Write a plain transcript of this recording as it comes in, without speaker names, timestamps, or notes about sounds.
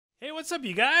Hey, what's up,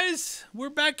 you guys? We're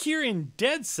back here in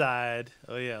Deadside.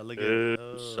 Oh, yeah, look at it.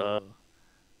 Oh,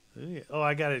 yeah. Oh,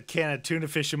 I got a can of tuna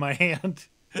fish in my hand.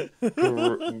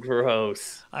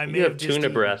 Gross. I may You have have just tuna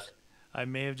eaten. breath. I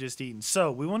may have just eaten.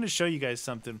 So, we want to show you guys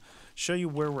something, show you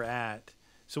where we're at.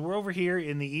 So, we're over here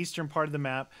in the eastern part of the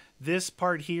map. This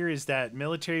part here is that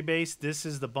military base. This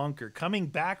is the bunker. Coming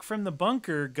back from the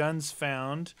bunker, Guns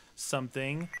found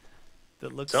something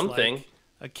that looks like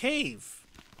a cave.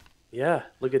 Yeah,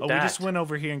 look at Oh, that. we just went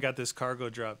over here and got this cargo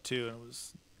drop too, and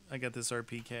I got this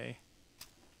RPK.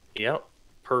 Yep,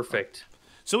 perfect.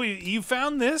 So you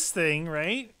found this thing,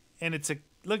 right? And it's a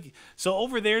look. So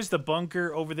over there's the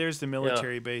bunker. Over there's the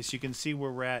military base. You can see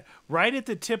where we're at, right at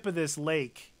the tip of this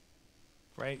lake,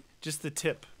 right? Just the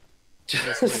tip.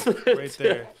 Just right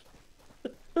there.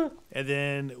 And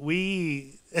then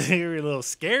we were a little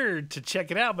scared to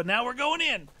check it out, but now we're going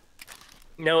in.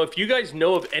 Now, if you guys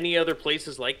know of any other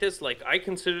places like this, like I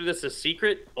consider this a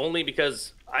secret only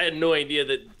because I had no idea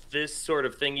that this sort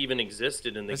of thing even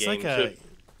existed in the game. It's like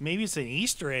maybe it's an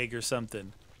Easter egg or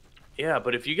something. Yeah,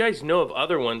 but if you guys know of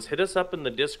other ones, hit us up in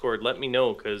the Discord. Let me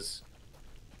know, because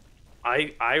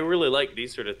I really like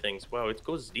these sort of things. Wow, it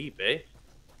goes deep, eh?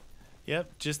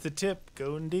 Yep, just the tip,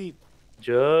 going deep.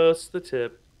 Just the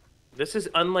tip. This is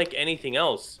unlike anything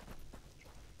else.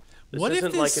 What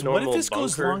if this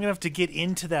goes long enough to get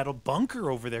into that bunker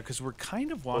over there? Because we're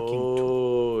kind of walking.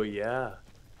 Oh, yeah.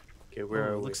 Okay, where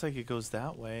are we? It looks like it goes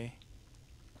that way.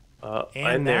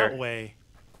 And that way.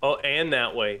 Oh, and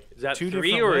that way. Is that Two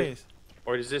three ways.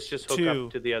 or does this just hook Two.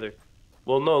 up to the other?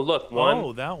 Well, no, look. One.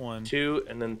 Oh, that one. Two,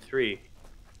 and then three.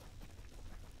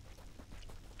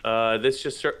 This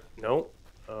just no.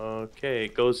 Okay,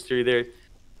 it goes through there.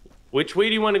 Which way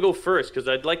do you want to go first? Because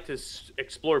I'd like to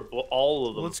explore all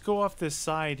of them. Let's go off this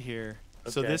side here.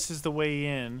 Okay. So this is the way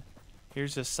in.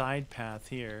 Here's a side path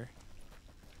here.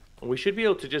 We should be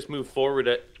able to just move forward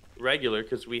at regular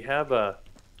because we have a...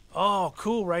 Oh,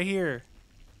 cool, right here.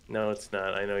 No, it's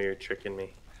not. I know you're tricking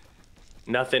me.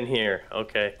 Nothing here.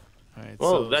 Okay. All right,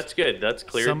 well, so that's good. That's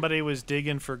clear. Somebody was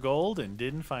digging for gold and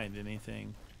didn't find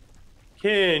anything.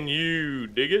 Can you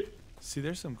dig it? See,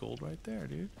 there's some gold right there,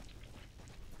 dude.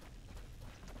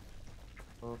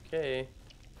 Okay.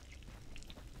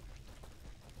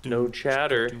 No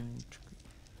chatter.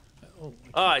 Oh,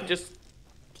 I just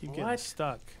keep getting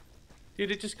stuck. Dude,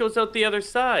 it just goes out the other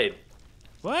side.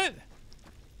 What?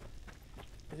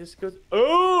 It just goes.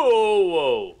 Oh,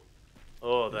 whoa.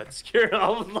 Oh, that's scary. I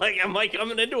was like, am I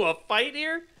coming into a fight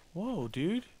here? Whoa,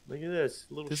 dude. Look at this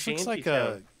little. This looks like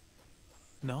a.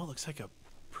 No, it looks like a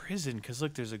prison. Cause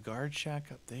look, there's a guard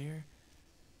shack up there.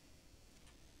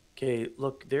 Okay,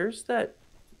 look, there's that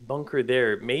bunker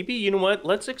there. Maybe, you know what?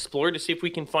 Let's explore to see if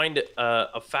we can find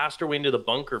a faster way into the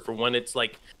bunker for when it's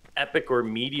like epic or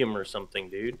medium or something,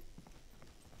 dude.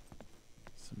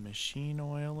 Some machine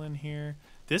oil in here.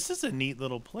 This is a neat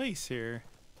little place here.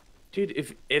 Dude,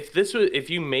 if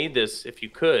you made this, if you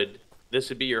could, this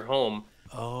would be your home.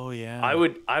 Oh yeah. I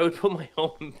would put my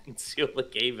home and seal the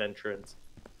cave entrance.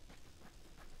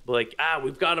 Like,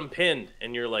 we've got him pinned,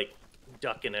 and you're like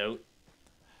ducking out.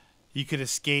 You could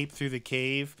escape through the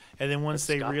cave, and then once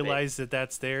they realize that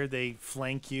that's there, they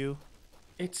flank you.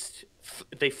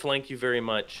 They flank you very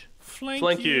much.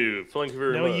 Flank you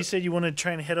very much. No, you said you want to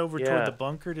try and head over toward the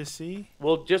bunker to see?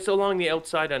 Well, just along the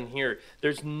outside on here.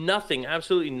 There's nothing,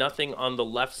 absolutely nothing on the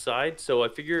left side, so I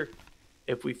figure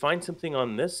if we find something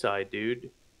on this side,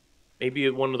 dude, maybe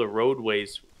at one of the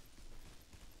roadways,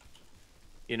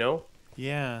 you know?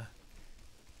 Yeah.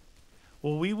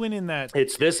 Well, we went in that.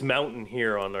 It's this mountain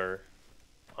here on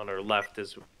our left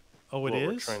is. Oh, it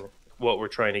is. What we're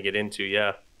trying to get into,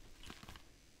 yeah.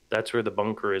 That's where the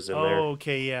bunker is in there. Oh,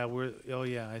 okay, yeah. Oh,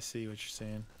 yeah. I see what you're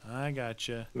saying. I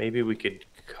gotcha. Maybe we could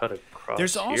cut across.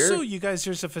 There's also, you guys.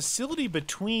 There's a facility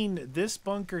between this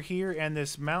bunker here and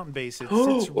this mountain base. It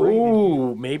sits right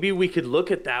oh, maybe we could look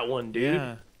at that one, dude.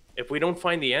 Yeah. If we don't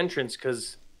find the entrance,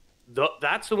 because.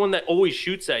 That's the one that always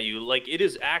shoots at you. Like, it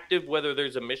is active whether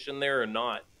there's a mission there or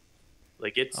not.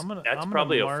 Like, that's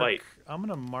probably a fight. I'm going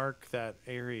to mark that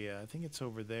area. I think it's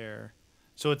over there.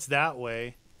 So it's that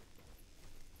way.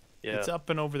 Yeah. It's up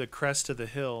and over the crest of the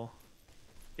hill.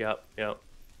 Yep.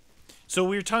 So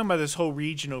we were talking about this whole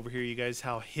region over here, you guys,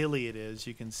 how hilly it is.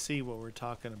 You can see what we're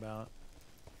talking about.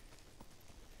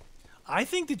 I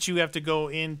think that you have to go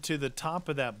into the top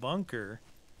of that bunker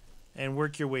and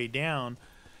work your way down.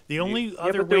 The only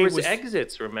other way was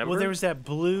exits, remember? Well, there was that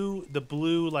the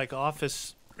blue like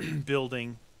office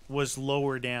building was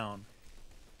lower down.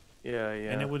 Yeah.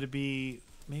 And it would be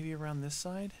maybe around this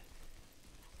side?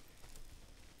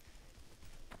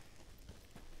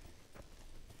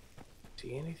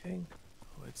 See anything?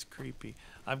 Oh, it's creepy.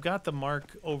 I've got the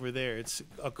mark over there. It's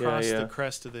across the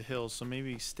crest of the hill, so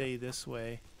maybe stay this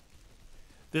way.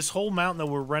 This whole mountain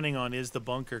that we're running on is the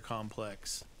bunker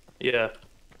complex. Yeah.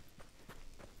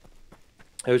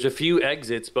 There's a few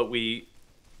exits, but we...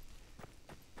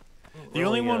 The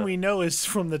only one we know is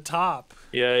from the top.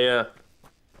 Yeah, yeah.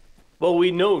 Well, we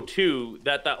know, too,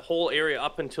 that that whole area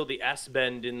up until the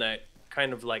S-bend in that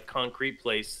kind of, like, concrete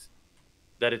place,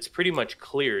 that it's pretty much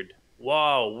cleared.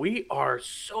 Wow, we are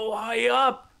so high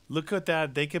up. Look at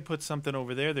that. They could put something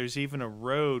over there. There's even a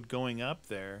road going up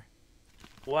there.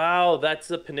 Wow, that's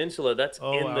the peninsula. That's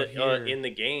in in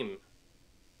the game.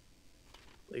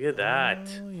 Look at that.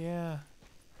 Oh, yeah.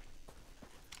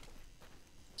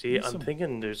 See, I'm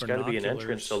thinking there's got to be an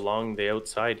entrance along the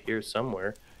outside here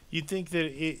somewhere. You'd think that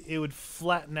it would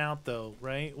flatten out, though,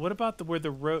 right? What about where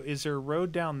the road... Is there a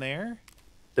road down there?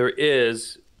 There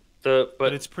is. But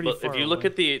it's pretty far if you look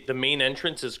at the main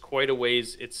entrance is quite a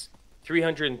ways. It's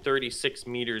 336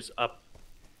 meters up.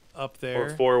 Up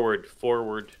there? Or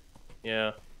forward.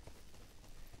 Yeah.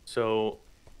 So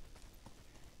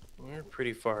we're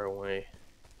pretty far away.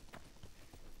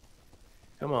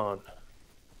 Come on.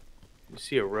 You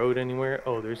see a road anywhere?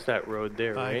 Oh, there's that road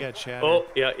there, right? I got chatter. Oh,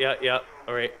 yeah.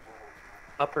 All right.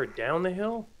 Up or down the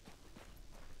hill?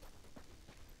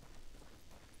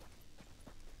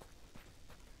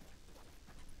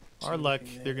 Our luck,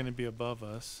 they're going to be above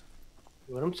us.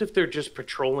 What happens if they're just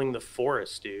patrolling the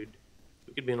forest, dude?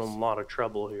 We could be in a lot of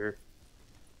trouble here.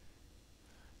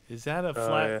 Is that a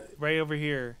flat right over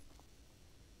here?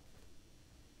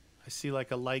 I see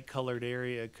like a light colored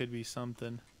area. It could be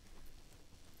something.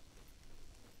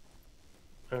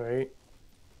 All right.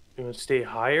 You want to stay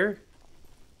higher?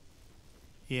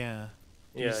 Yeah.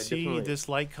 Yeah, you see definitely. this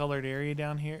light colored area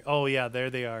down here? Oh yeah, there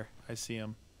they are. I see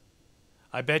them.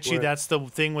 I bet you that's the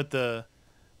thing with the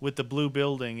blue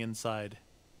building inside.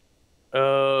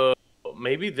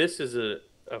 Maybe this is a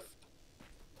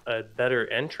better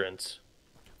entrance.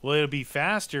 Well, it'll be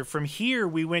faster. From here,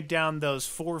 we went down those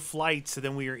 4 flights, and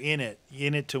then we were in it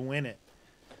to win it.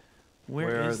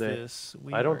 Where is this?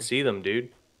 I don't see them,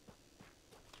 dude.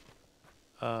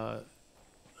 Yeah.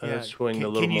 Swing a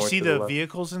little can you more see to the left.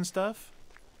 vehicles and stuff?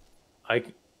 I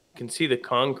can see the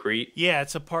concrete. Yeah,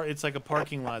 it's It's like a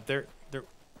parking lot.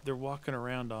 They're walking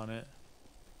around on it.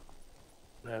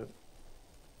 Have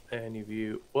any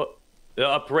view? What? They're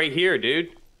up right here,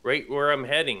 dude. Right where I'm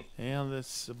heading. Yeah,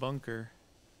 that's a bunker.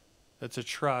 That's a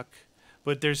truck.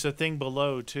 But there's a thing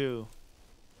below, too.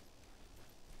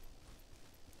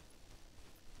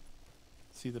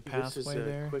 See the pathway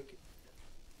there?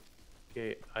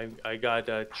 Okay, I got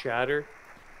chatter.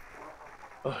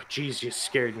 Oh, jeez, you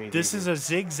scared me. This is a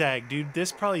zigzag, dude.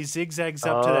 This probably zigzags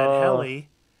up to that heli.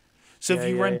 So if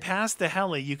you run past the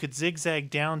heli, you could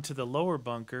zigzag down to the lower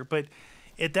bunker. But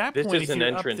at that point, if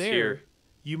you're up there,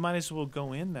 you might as well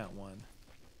go in that one.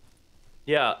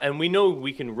 Yeah, and we know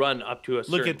we can run up to a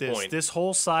certain point. Look at this. This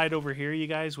whole side over here, you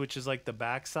guys, which is like the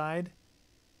back side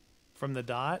from the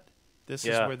dot. This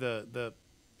is where the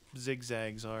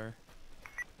zigzags are.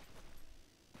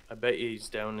 I bet you he's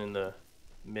down in the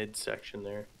mid section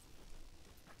there.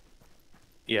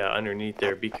 Yeah, underneath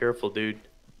there. Be careful, dude.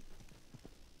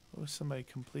 Oh, somebody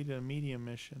completed a medium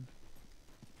mission.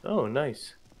 Oh,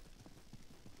 nice.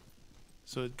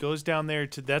 So it goes down there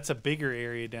to... That's a bigger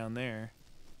area down there.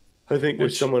 I think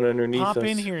there's someone underneath us. Pop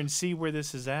in here and see where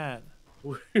this is at.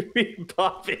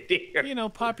 Pop in here. You know,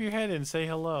 pop your head in and say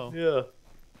hello.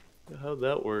 Yeah. How'd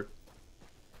that work?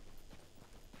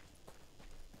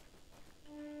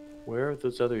 Where are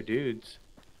those other dudes?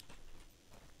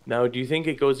 Now, do you think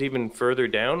it goes even further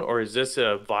down, or is this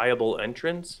a viable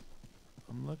entrance?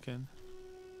 I'm looking.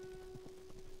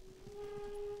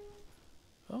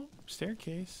 Oh,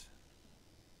 staircase.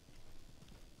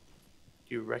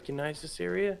 Do you recognize this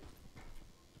area?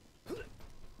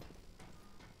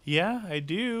 Yeah, I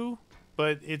do,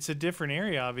 but it's a different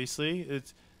area, obviously.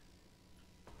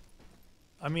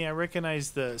 I mean, I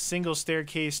recognize the single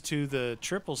staircase to the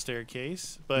triple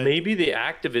staircase, but... Maybe the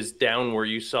active is down where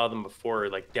you saw them before,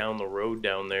 like down the road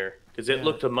down there. Because it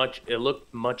looked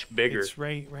much bigger. It's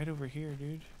right over here,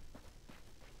 dude.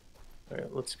 All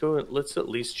right, let's go. Let's at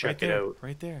least check it out.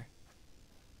 Right there.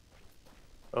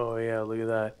 Oh, yeah, look at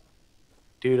that.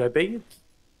 Dude, I bet you...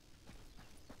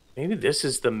 Maybe this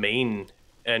is the main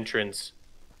entrance.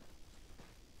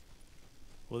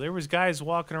 Well, there was guys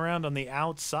walking around on the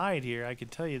outside here, I can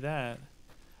tell you that.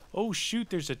 Oh, shoot,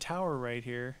 there's a tower right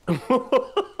here.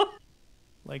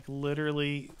 Like,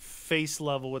 literally face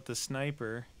level with the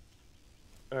sniper.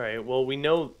 All right, well, we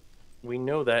know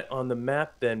that on the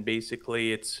map, then,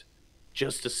 basically, it's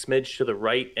just a smidge to the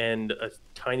right and a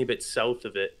tiny bit south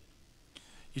of it.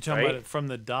 You're talking about it from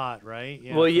the dot, right?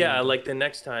 Yeah, well, yeah, like the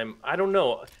next time. I don't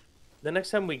know. The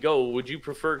next time we go, would you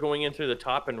prefer going in through the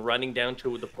top and running down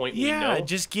to the point we know? Yeah,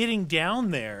 just getting down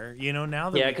there, you know, now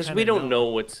that yeah, because we don't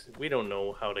know we don't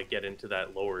know how to get into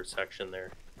that lower section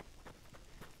there.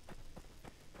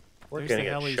 We're There's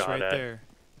gonna the get shot right at. there.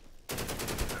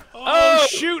 Oh,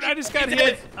 shoot, I just got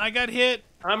hit. I got hit.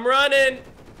 I'm running.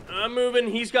 I'm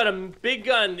moving. He's got a big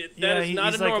gun. That is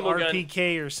not a normal gun. He's like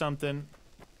RPK or something.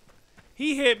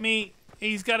 He hit me.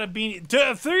 He's got a beanie.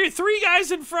 Three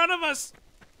guys in front of us.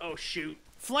 Oh, shoot.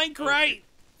 Flank right.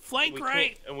 Flank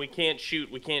right. And we can't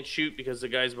shoot. We can't shoot because the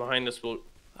guys behind us will...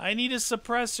 I need a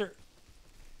suppressor.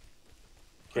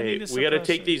 Okay, we got to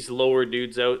take these lower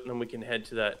dudes out, and then we can head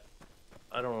to that...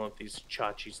 I don't know if these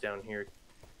chachis down here.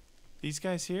 These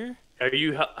guys here? Are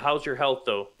you... How's your health,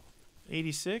 though?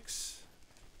 86.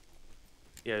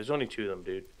 Yeah, there's only 2 of them,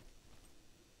 dude.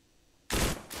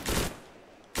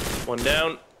 One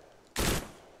down. I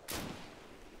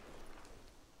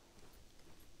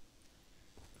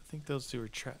think those 2 are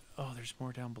trapped. Oh, there's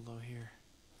more down below here.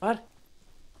 What?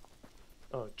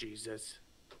 Oh, Jesus.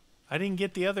 I didn't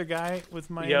get the other guy with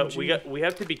my MG. we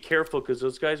have to be careful because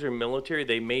those guys are military.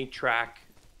 They may track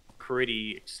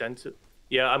pretty extensive.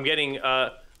 Yeah, I'm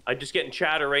just getting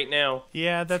chatter right now.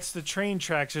 Yeah, that's the train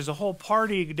tracks. There's a whole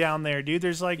party down there, dude.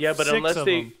 There's like but 6 of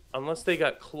them. Unless they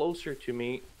got closer to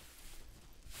me.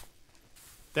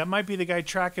 That might be the guy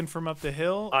tracking from up the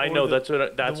hill. I know, that's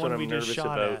what I'm nervous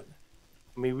about.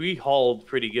 I mean, we hauled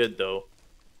pretty good, though.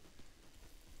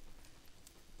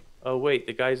 Oh, wait,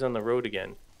 the guy's on the road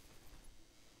again.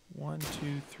 1, 2,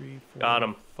 3, 4, got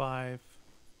him. 5.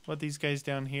 What, these guys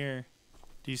down here?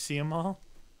 Do you see them all?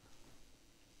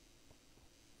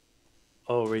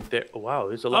 Oh, right there. Wow,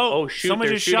 there's a lot. Oh, shoot, someone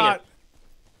just shot.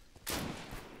 It.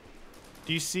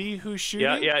 Do you see who's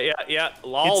shooting? Yeah.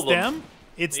 All it's them?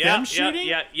 It's them shooting?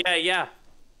 Yeah.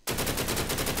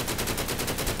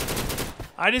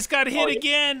 I just got hit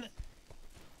again.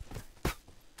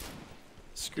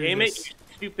 Screw Damn this. it, you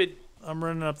stupid. I'm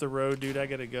running up the road, dude. I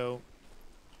gotta go.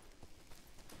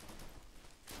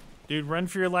 Dude, run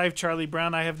for your life, Charlie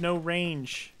Brown. I have no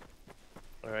range.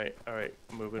 All right.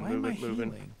 Moving.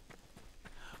 Healing?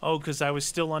 Oh, because I was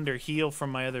still under heal from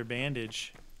my other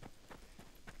bandage.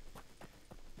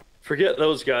 Forget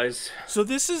those guys. So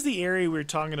this is the area we were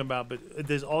talking about, but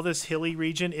there's all this hilly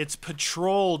region. It's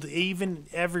patrolled even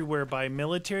everywhere by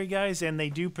military guys, and they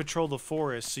do patrol the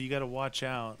forest, so you got to watch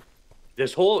out.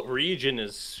 This whole region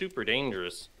is super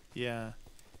dangerous. Yeah.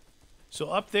 So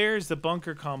up there is the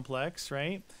bunker complex,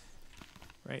 right?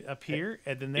 Right up here,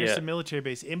 and then there's the military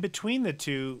base. In between the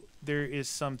two, there is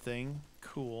something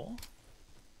cool.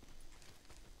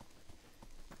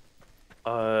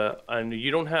 And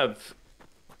you don't have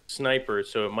sniper,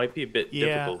 so it might be a bit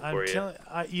difficult for you.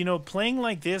 You know, playing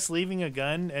like this, leaving a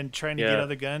gun and trying to get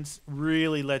other guns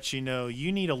really lets you know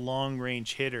you need a long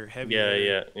range hitter, heavy.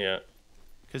 Yeah.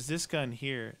 Because this gun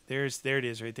here, there it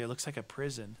is right there. Looks like a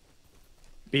prison.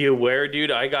 Be aware,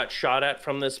 dude. I got shot at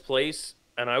from this place,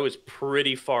 and I was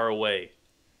pretty far away.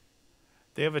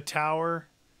 They have a tower.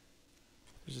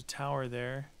 There's a tower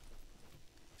there.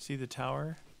 See the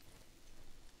tower?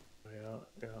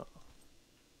 Yeah.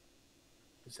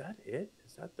 Is that it?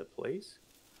 Is that the place?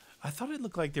 I thought it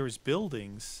looked like there was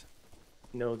buildings.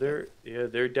 No, there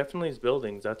definitely is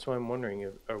buildings. That's why I'm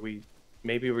wondering,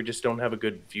 maybe we just don't have a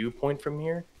good viewpoint from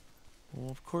here?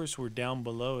 Well, of course, we're down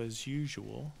below as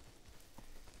usual.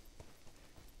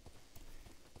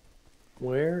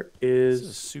 Where is... This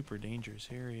is a super dangerous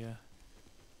area.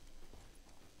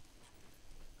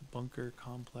 The bunker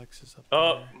complex is up there.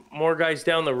 Oh, more guys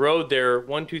down the road there.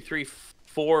 1, 2, 3,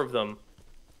 4 of them.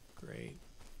 Great.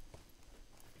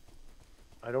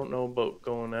 I don't know about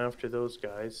going after those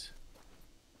guys.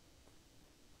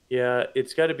 Yeah,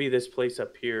 it's got to be this place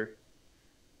up here.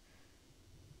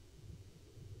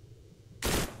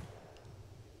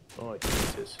 Oh,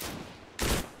 Jesus.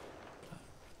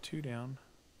 2 down.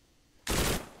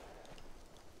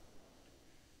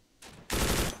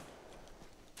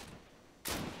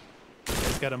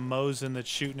 He's got a Mosin that's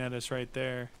shooting at us right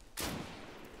there.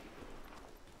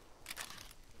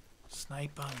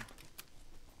 Snipe him.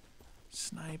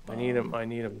 Snipe him. I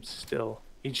need him still.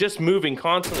 He's just moving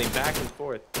constantly back and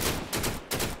forth.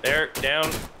 There,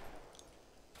 down.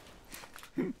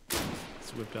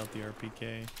 Let's whip out the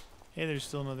RPK. Hey, there's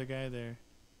still another guy there.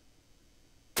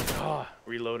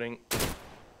 Reloading.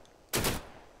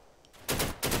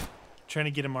 Trying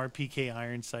to get him RPK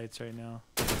iron sights right now.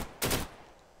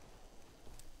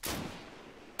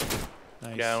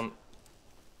 Nice. Down.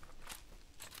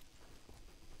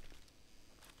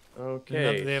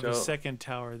 Okay. They have a second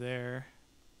tower there.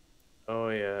 Oh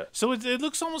yeah. So it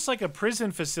looks almost like a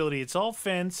prison facility. It's all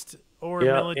fenced or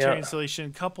Yeah, military yeah.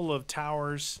 installation, couple of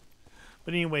towers.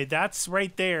 But anyway, that's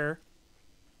right there.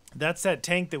 That's that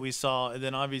tank that we saw, and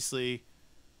then obviously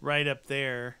right up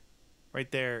there, right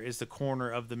there is the corner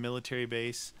of the military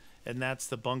base, and that's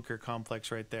the bunker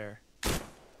complex right there.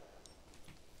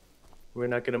 We're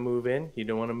not gonna move in. You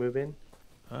don't want to move in?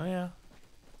 Oh yeah.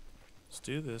 Let's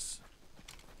do this.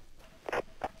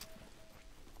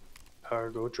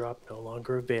 Cargo drop no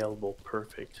longer available.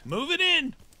 Perfect. Move it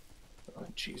in. Oh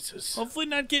Jesus. Hopefully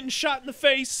not getting shot in the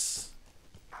face.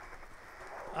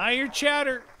 I hear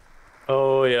chatter.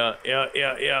 Oh yeah, yeah,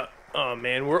 yeah, yeah. Oh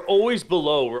man, we're always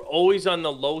below. We're always on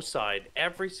the low side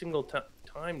every single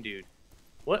time, dude.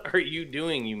 What are you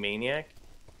doing, you maniac?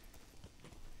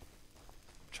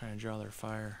 Trying to draw their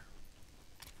fire.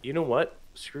 You know what?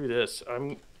 Screw this.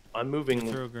 I'm moving.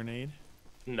 Throw a grenade.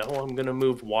 No, I'm gonna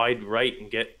move wide right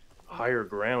and get higher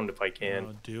ground if I can.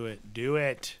 Oh, do it. Do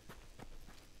it.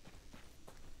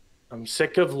 I'm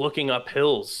sick of looking up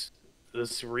hills.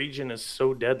 This region is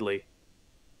so deadly.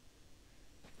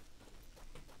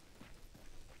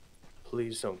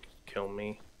 Please don't kill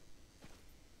me.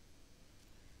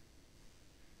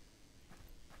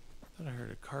 I thought I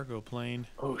heard a cargo plane.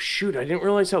 Oh shoot, I didn't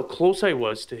realize how close I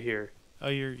was to here. Oh,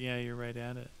 you're right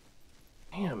at it.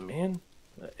 Damn, man.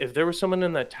 If there was someone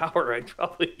in that tower, I'd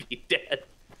probably be dead.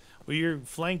 Well, you're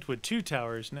flanked with 2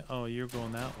 towers. Oh, you're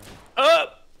going that way.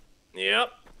 Up!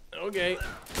 Yep. Okay.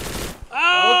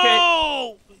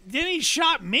 Oh! Okay. Then he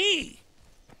shot me.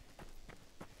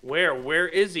 Where? Where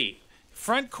is he?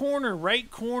 Front corner, right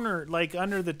corner, like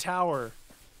under the tower.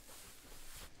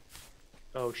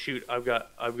 Oh shoot, I've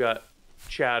got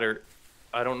chatter.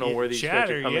 I don't know where these guys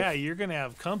chatter, are coming. yeah, you're gonna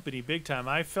have company big time.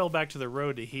 I fell back to the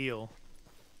road to heal.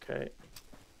 Okay.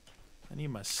 I need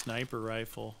my sniper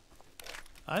rifle.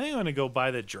 I think I'm gonna go buy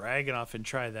the Dragunov and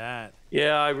try that.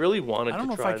 Yeah, I really wanted to try that. I don't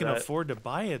know if I can afford to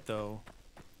buy it though.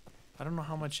 I don't know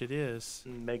how much it is.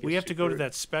 We have to go to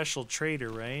that special trader,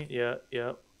 right? Yeah,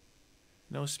 yeah.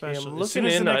 No special. Okay, I'm looking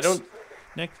in. I don't.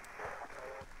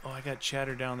 Oh, I got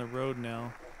chatter down the road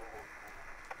now.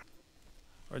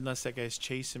 Or unless that guy's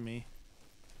chasing me.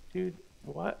 Dude,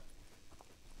 what?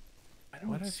 Why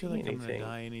do I feel like anything. I'm gonna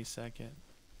die any second?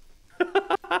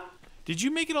 Did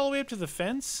you make it all the way up to the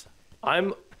fence?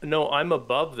 I'm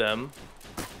above them.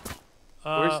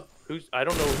 Who's? I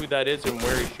don't know who that is and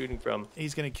where he's shooting from.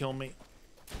 He's gonna kill me.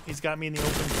 He's got me in the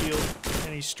open field,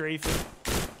 and he's strafing,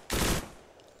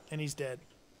 and he's dead.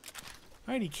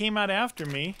 All right, he came out after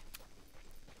me.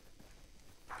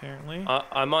 Apparently.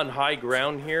 I'm on high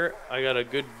ground here. I got a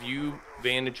good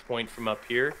vantage point from up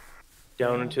here,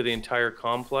 down into the entire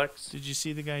complex. Did you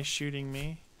see the guy shooting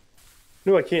me?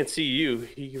 No, I can't see you.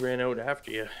 He ran out after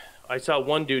you. I saw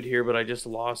one dude here, but I just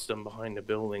lost him behind the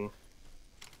building.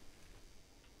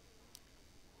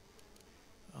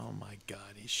 Oh my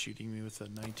God, he's shooting me with a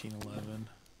 1911.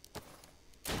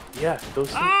 Yeah,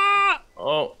 those. Ah!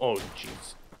 Oh,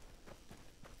 jeez.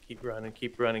 Keep running,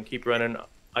 keep running, keep running.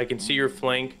 I can see your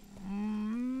flank.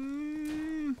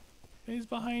 He's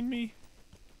behind me.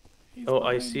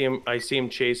 I see him. I see him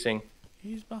chasing.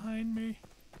 He's behind me.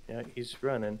 Yeah, he's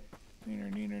running.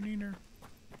 Neener, neener, neener.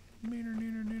 Neener,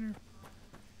 neener, neener.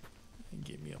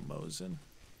 Give me a Mosin.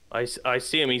 I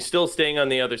see him. He's still staying on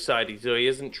the other side. So he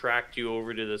hasn't tracked you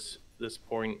over to this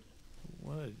point.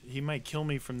 What? He might kill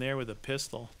me from there with a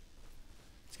pistol.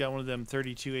 He's got one of them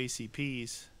 32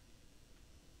 ACPs.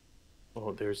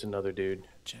 Oh, there's another dude.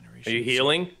 Generation. Are you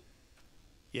healing?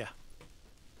 Yeah.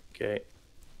 Okay.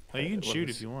 Oh, you can shoot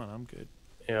if you want. I'm good.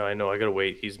 Yeah, I know. I gotta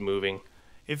wait. He's moving.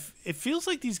 If it feels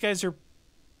like these guys are.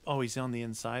 Oh, he's on the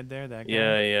inside there. That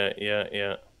guy.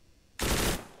 Yeah.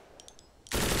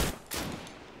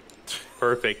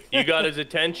 Perfect. You got his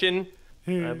attention.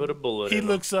 I put a bullet. He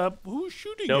looks up. Who's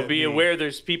shooting? No, at be me? aware.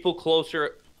 There's people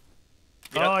closer.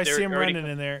 Yep, I see him running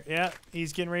in there. Yeah,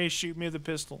 he's getting ready to shoot me with a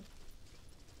pistol.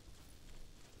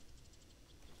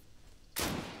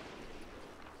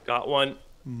 Got one.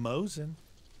 Mosin.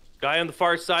 Guy on the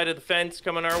far side of the fence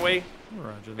coming our way.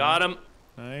 Roger Got that. him.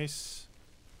 Nice.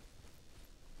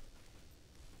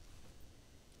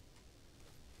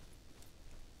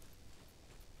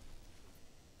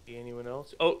 See anyone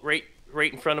else? Oh, right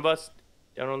in front of us.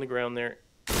 Down on the ground there.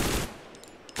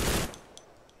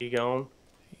 He gone.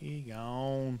 He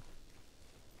gone.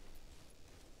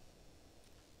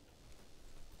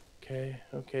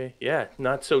 Okay. Yeah,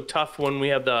 not so tough when we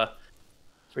have the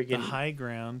freaking high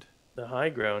ground. The high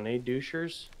ground, eh,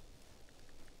 douchers?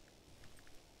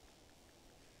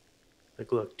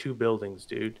 Like, look, 2 buildings,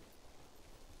 dude.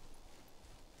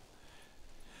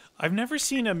 I've never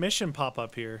seen a mission pop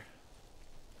up here.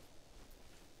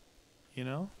 You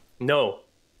know? No.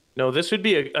 No, this would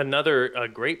be another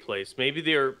great place. Maybe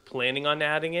they're planning on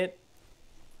adding it.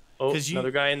 Oh,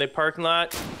 another guy in the parking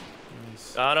lot.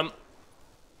 Nice. Got him.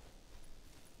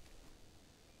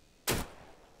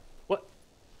 What?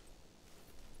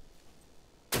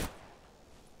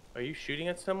 Are you shooting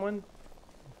at someone?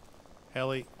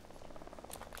 Heli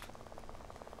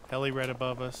right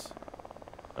above us.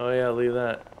 Oh yeah, leave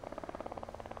that.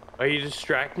 Are you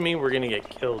distracting me? We're gonna get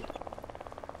killed.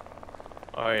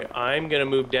 Alright, I'm gonna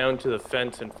move down to the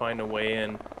fence and find a way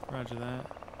in. Roger that.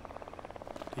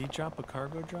 Did he drop a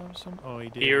cargo drop or something? Oh, he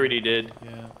did. He already did.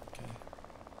 Yeah, okay.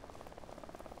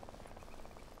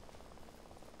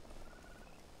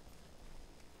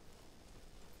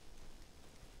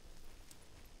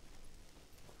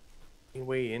 Any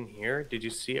way in here? Did you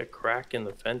see a crack in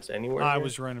the fence anywhere? I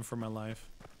was running for my life.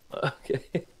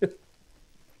 Okay.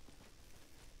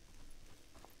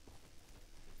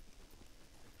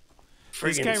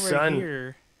 This guy son. right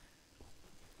here.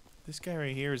 This guy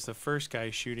right here is the first guy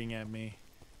shooting at me.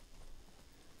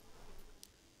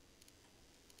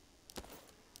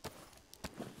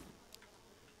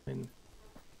 And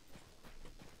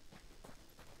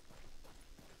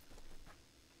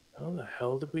how the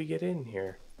hell did we get in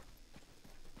here?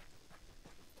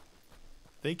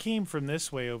 They came from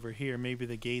this way over here. Maybe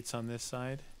the gate's on this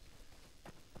side.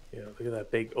 Yeah, look at that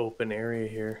big open area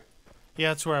here. Yeah,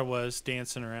 that's where I was,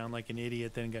 dancing around like an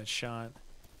idiot, then got shot.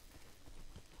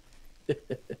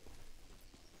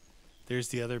 There's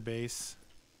the other base.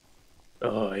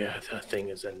 Oh, yeah, that thing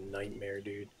is a nightmare,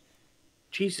 dude.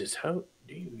 Jesus, how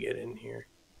do you get in here?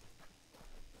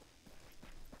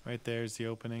 Right there's the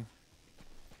opening.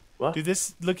 What? Dude,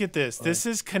 look at this. This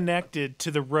is connected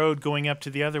to the road going up to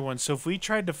the other one. So if we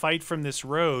tried to fight from this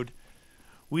road,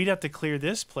 we'd have to clear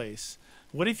this place.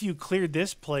 What if you cleared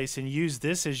this place and used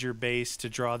this as your base to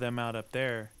draw them out up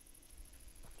there?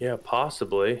 Yeah,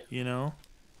 possibly. You know?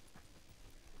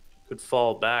 Could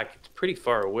fall back. It's pretty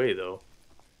far away, though.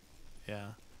 Yeah.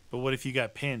 But what if you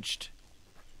got pinched?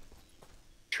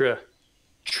 True.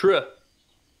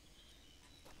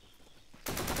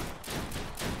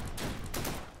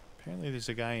 Apparently there's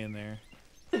a guy in there.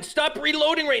 Stop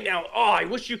reloading right now. Oh, I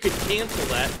wish you could cancel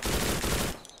that.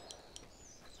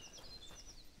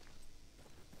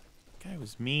 Guy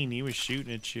was mean. He was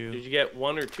shooting at you. Did you get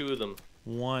one or two of them?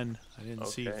 One. I didn't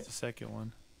see Okay. the second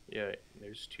one. Yeah,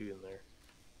 there's two in there.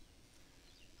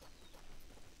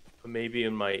 But maybe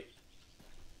in my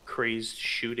crazed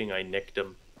shooting, I nicked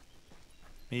him.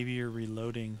 Maybe your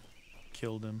reloading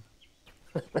killed him.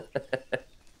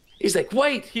 He's like,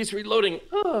 wait, he's reloading.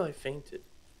 Oh, I fainted.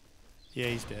 Yeah,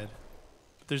 he's dead.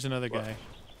 But there's another guy.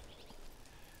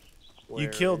 Where You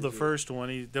killed the is he? first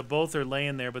one. They both are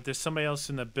laying there, but there's somebody else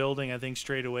in the building, I think,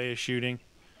 straight away is shooting.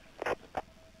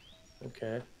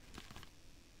 Okay.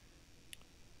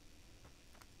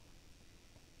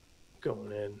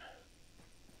 Going in.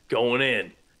 Going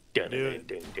in. Dun, Do dun, it.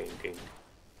 dun, dun, dun.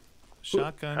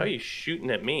 Shotgun. How are you shooting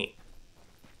at me?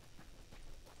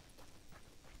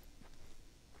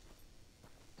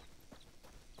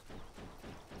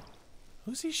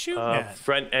 Who's he shooting at?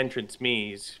 Front entrance me.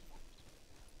 He's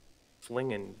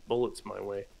flinging bullets my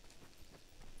way.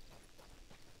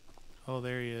 Oh,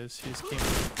 there he is. He just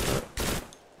came.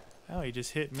 Oh, he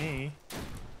just hit me.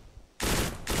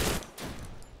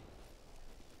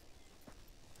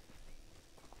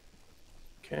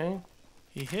 Okay.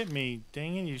 He hit me.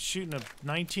 Dang it, he's shooting a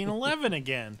 1911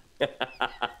 again.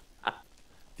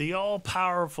 The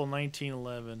all-powerful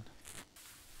 1911.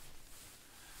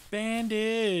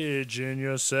 Bandage in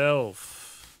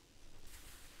yourself.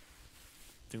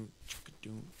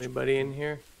 Anybody in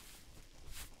here?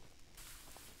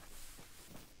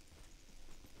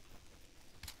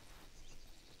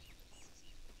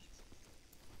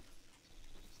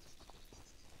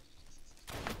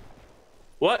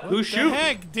 What? Who's the shooting?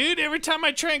 heck, dude? Every time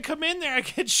I try and come in there, I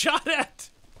get shot at.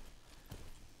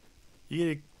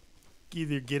 You gotta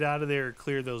either get out of there or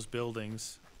clear those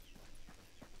buildings.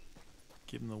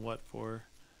 Give him the what for?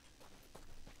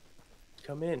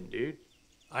 Come in, dude.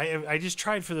 I just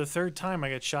tried for the third time. I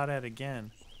got shot at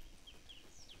again.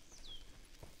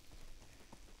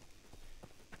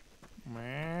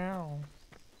 Meow.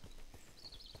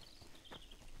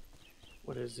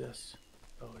 What is this?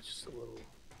 Oh, it's just a little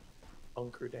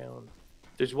bunker down.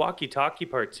 There's walkie-talkie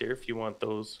parts here if you want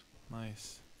those.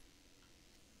 Nice.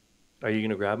 Are you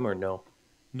gonna grab them or no?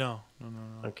 No.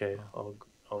 Okay, Oh.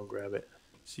 I'll grab it.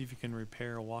 See if you can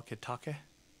repair a walkie-talkie.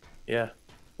 Yeah.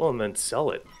 Well, and then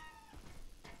sell it.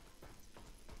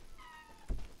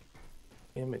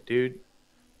 Damn it, dude.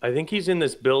 I think he's in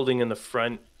this building in the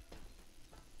front.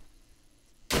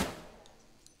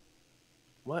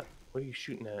 What? What are you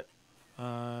shooting at?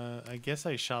 I guess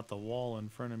I shot the wall in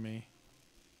front of me.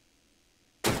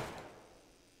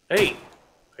 Hey,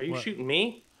 are you What? shooting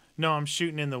me? No, I'm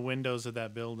shooting in the windows of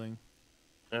that building.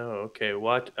 Oh, okay.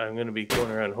 What? I'm gonna be going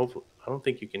around. Hopefully, I don't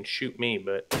think you can shoot me,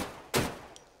 but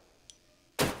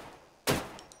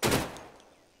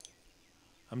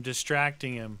I'm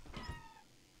distracting him.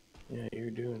 yeah, you're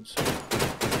doing so.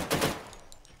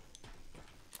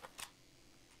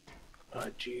 Oh,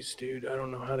 jeez, dude. I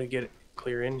don't know how to get it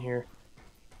clear in here.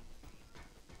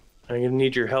 I'm gonna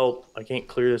need your help. I can't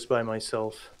clear this by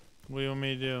myself. What do you want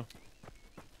me to do?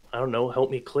 I don't know. Help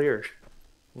me clear.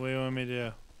 What do you want me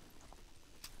to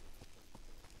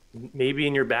do? Maybe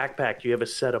in your backpack you have a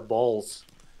set of balls.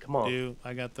 Come on. Dude,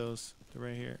 I got those. They're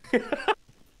right here.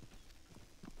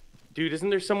 Dude, isn't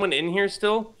there someone in here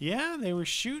still? Yeah, they were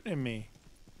shooting at me.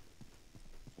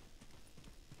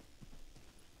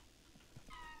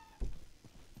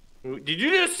 Did you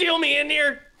just seal me in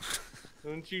here?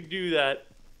 Don't you do that.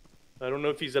 I don't know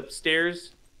if he's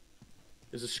upstairs.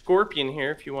 There's a scorpion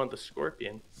here if you want the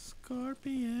scorpion.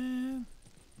 Scorpion.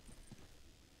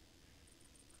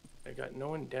 I got no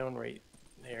one down right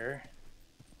there.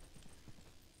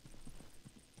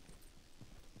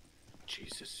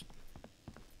 Jesus.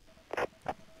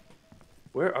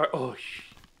 Where are... Oh,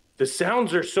 the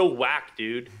sounds are so whack,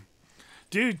 dude.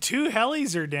 Dude, 2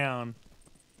 helis are down.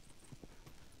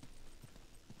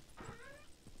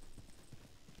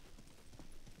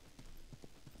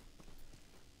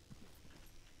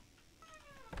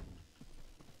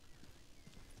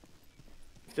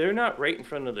 If they're not right in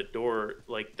front of the door,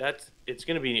 like it's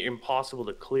gonna be impossible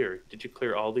to clear. Did you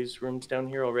clear all these rooms down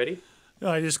here already? No,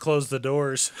 I just closed the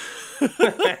doors.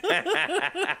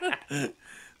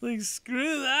 Like,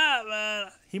 screw that, man.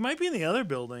 He might be in the other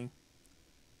building.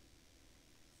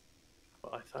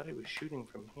 Well, I thought he was shooting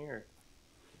from here.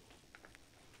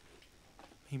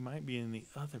 He might be in the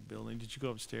other building. Did you go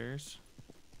upstairs?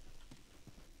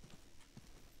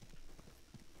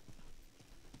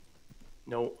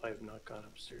 No, I have not gone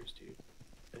upstairs, dude.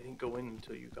 I didn't go in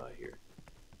until you got here.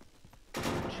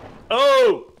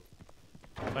 Oh!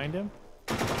 Find him?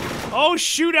 Oh,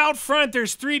 shoot out front.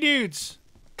 There's 3 dudes.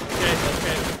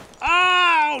 Okay.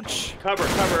 Ouch! Cover.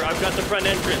 I've got the front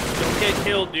entrance. Don't get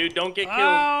killed, dude. Don't get killed.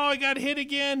 Oh, I got hit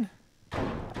again.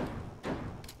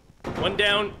 1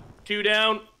 down, 2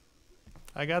 down.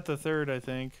 I got the 3rd, I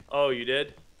think. Oh, you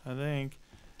did? I think.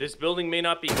 This building may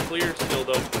not be clear still,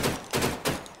 though.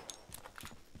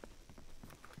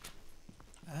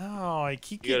 Oh, I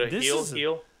keep You getting... gotta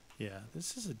heal. Yeah,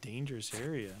 this is a dangerous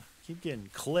area. Keep getting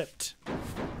clipped.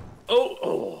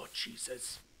 Oh,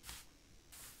 Jesus.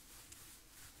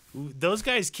 Ooh, those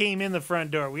guys came in the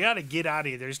front door. We ought to get out of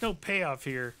here. There's no payoff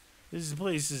here. This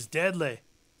place is deadly.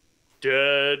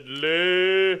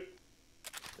 Deadly. Are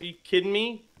you kidding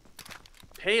me?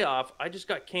 Payoff? I just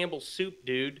got Campbell's soup,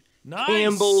 dude. Nice.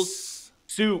 Campbell's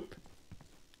soup.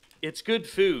 It's good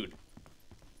food.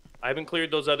 I haven't cleared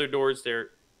those other doors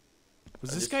there.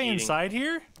 Was this guy inside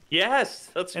here? Yes,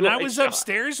 that's And what I was shot.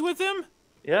 upstairs with him?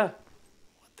 Yeah.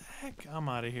 What the heck? I'm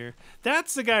out of here.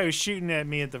 That's the guy who's shooting at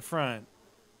me at the front.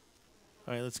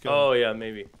 All right, let's go. Oh, yeah,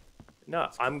 maybe. No,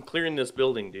 I'm clearing this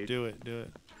building, dude. Do it, do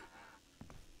it.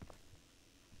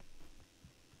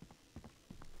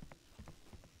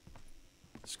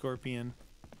 Scorpion.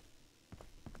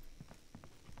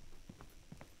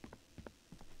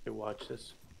 Hey, watch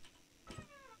this.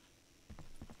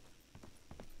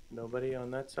 Nobody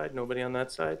on that side? Nobody on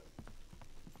that side?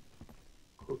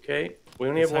 Okay. We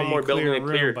only have one more building to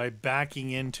clear. By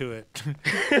backing into it.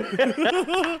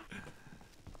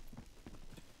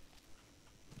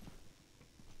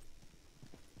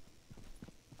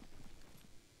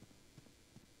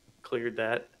 Cleared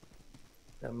that.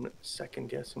 I'm second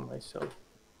guessing myself.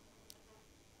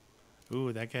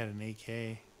 Ooh, that guy had an AK.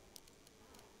 Take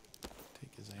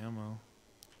his ammo.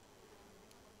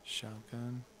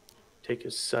 Shotgun. Take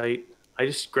his sight. I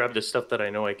just grabbed the stuff that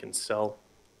I know I can sell.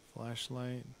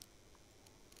 Flashlight.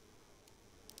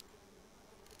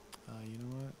 You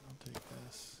know what? I'll take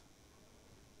this.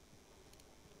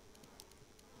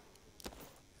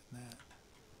 And that.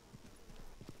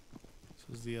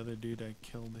 This is the other dude I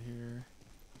killed here.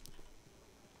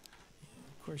 Yeah,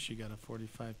 of course you got a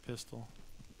 45 pistol.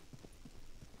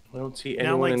 I don't see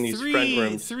anyone in these front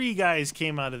rooms. 3 guys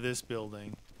came out of this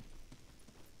building.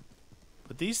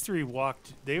 But these 3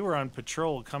 walked, they were on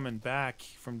patrol coming back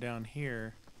from down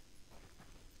here.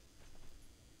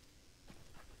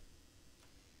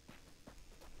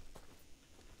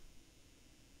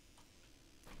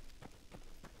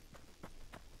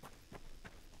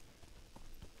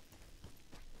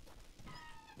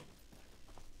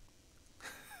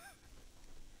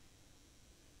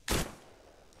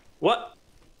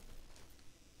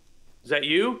 that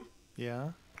you?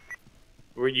 Yeah.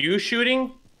 Were you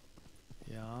shooting?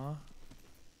 Yeah.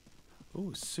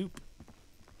 Ooh, soup.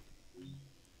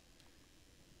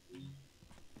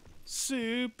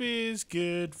 Soup is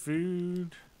good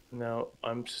food. No,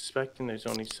 I'm suspecting there's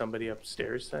only somebody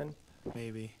upstairs then.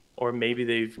 Maybe. Or maybe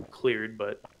they've cleared,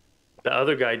 but the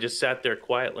other guy just sat there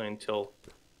quietly until...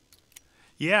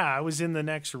 Yeah, I was in the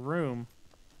next room.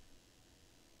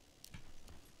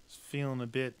 Was feeling a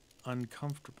bit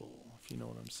uncomfortable, if you know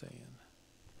what I'm saying.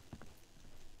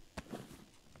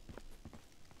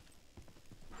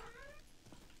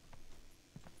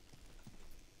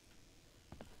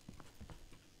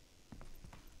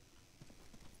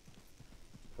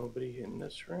 Nobody in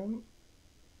this room?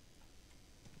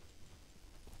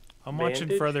 I'm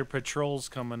watching further patrols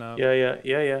coming up.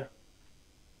 Yeah.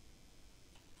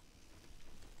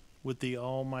 With the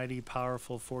almighty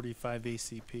powerful 45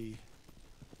 ACP.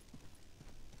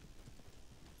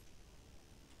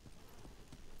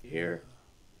 Here.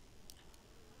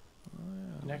 Oh,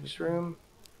 yeah. Next room.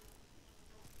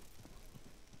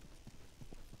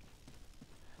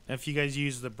 Now, if you guys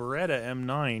use the Beretta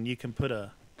M9, you can put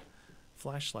a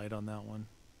flashlight on that one.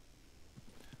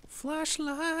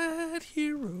 Flashlight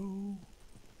hero.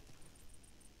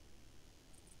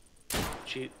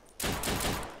 Cheat.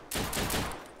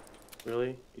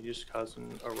 Really? You just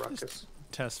causing a ruckus?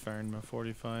 Test firing my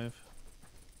 45.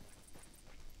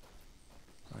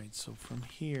 Alright, so from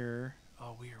here...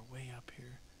 Oh, we are way up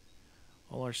here.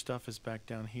 All our stuff is back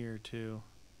down here, too.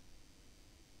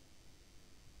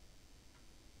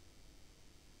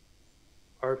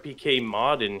 RPK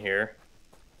mod in here.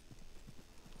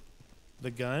 The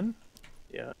gun?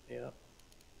 Yeah. Yeah,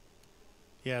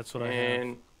 that's what I have.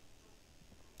 And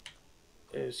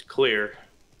is clear.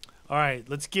 All right,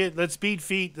 let's beat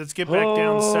feet. Let's get back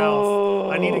down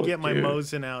south. I need to get my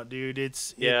Mosin out, dude.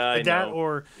 I that know.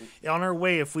 Or on our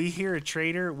way. If we hear a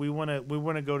trader, we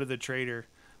wanna go to the trader,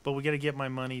 but we got to get my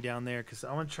money down there because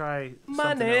I want to try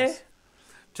something else.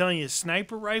 I'm telling you,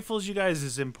 sniper rifles, you guys,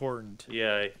 is important.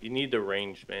 Yeah, you need the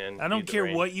range, man. I don't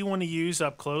care what you want to use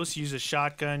up close. Use a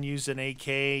shotgun, use an AK,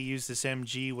 use this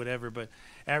MG, whatever. But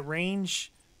at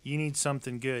range, you need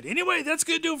something good. Anyway, that's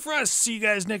gonna do it for us. See you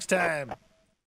guys next time.